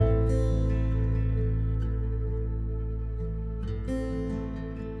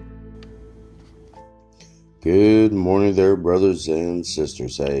Good morning there, brothers and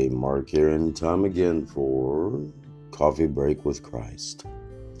sisters. Hey, Mark here, and time again for Coffee Break with Christ.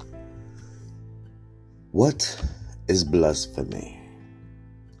 What is blasphemy?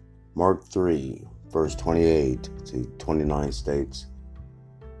 Mark 3, verse 28 to 29 states,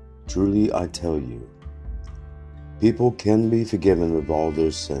 "Truly I tell you, people can be forgiven of all their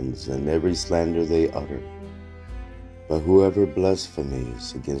sins and every slander they utter. But whoever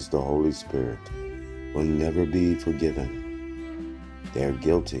blasphemes against the Holy Spirit will never be forgiven. They are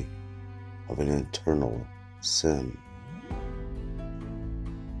guilty of an eternal sin."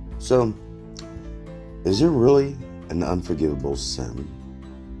 So, is there really an unforgivable sin?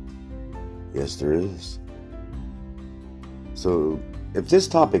 Yes, there is. So, if this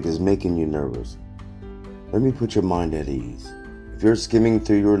topic is making you nervous, let me put your mind at ease. If you're skimming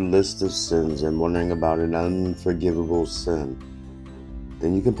through your list of sins and wondering about an unforgivable sin,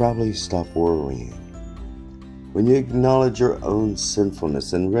 then you can probably stop worrying. When you acknowledge your own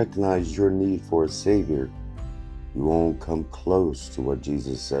sinfulness and recognize your need for a Savior, you won't come close to what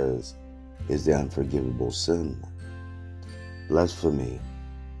Jesus says is the unforgivable sin: blasphemy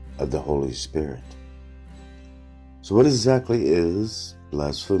of the Holy Spirit. So what exactly is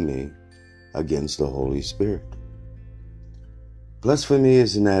blasphemy against the Holy Spirit? Blasphemy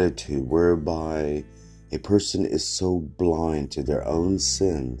is an attitude whereby a person is so blind to their own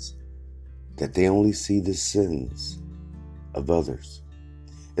sins that they only see the sins of others.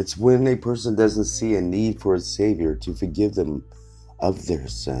 It's when a person doesn't see a need for a Savior to forgive them of their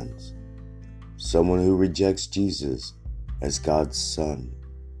sins. Someone who rejects Jesus as God's Son,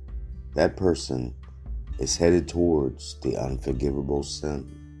 that person is headed towards the unforgivable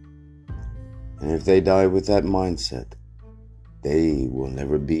sin. And if they die with that mindset, they will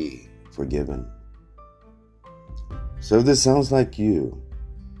never be forgiven. So if this sounds like you,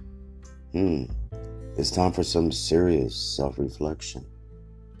 it's time for some serious self-reflection.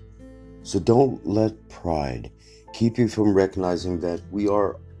 So don't let pride keep you from recognizing that we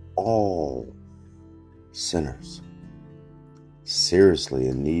are all sinners, seriously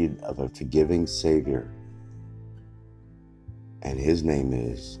in need of a forgiving Savior. And His name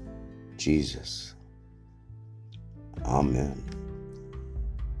is Jesus. Amen.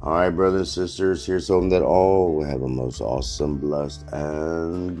 All right, brothers and sisters, here's hoping that all will have a most awesome, blessed,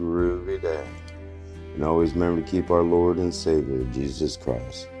 and groovy day. And always remember to keep our Lord and Savior, Jesus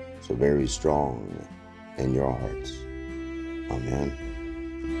Christ, so very strong in your hearts. Amen.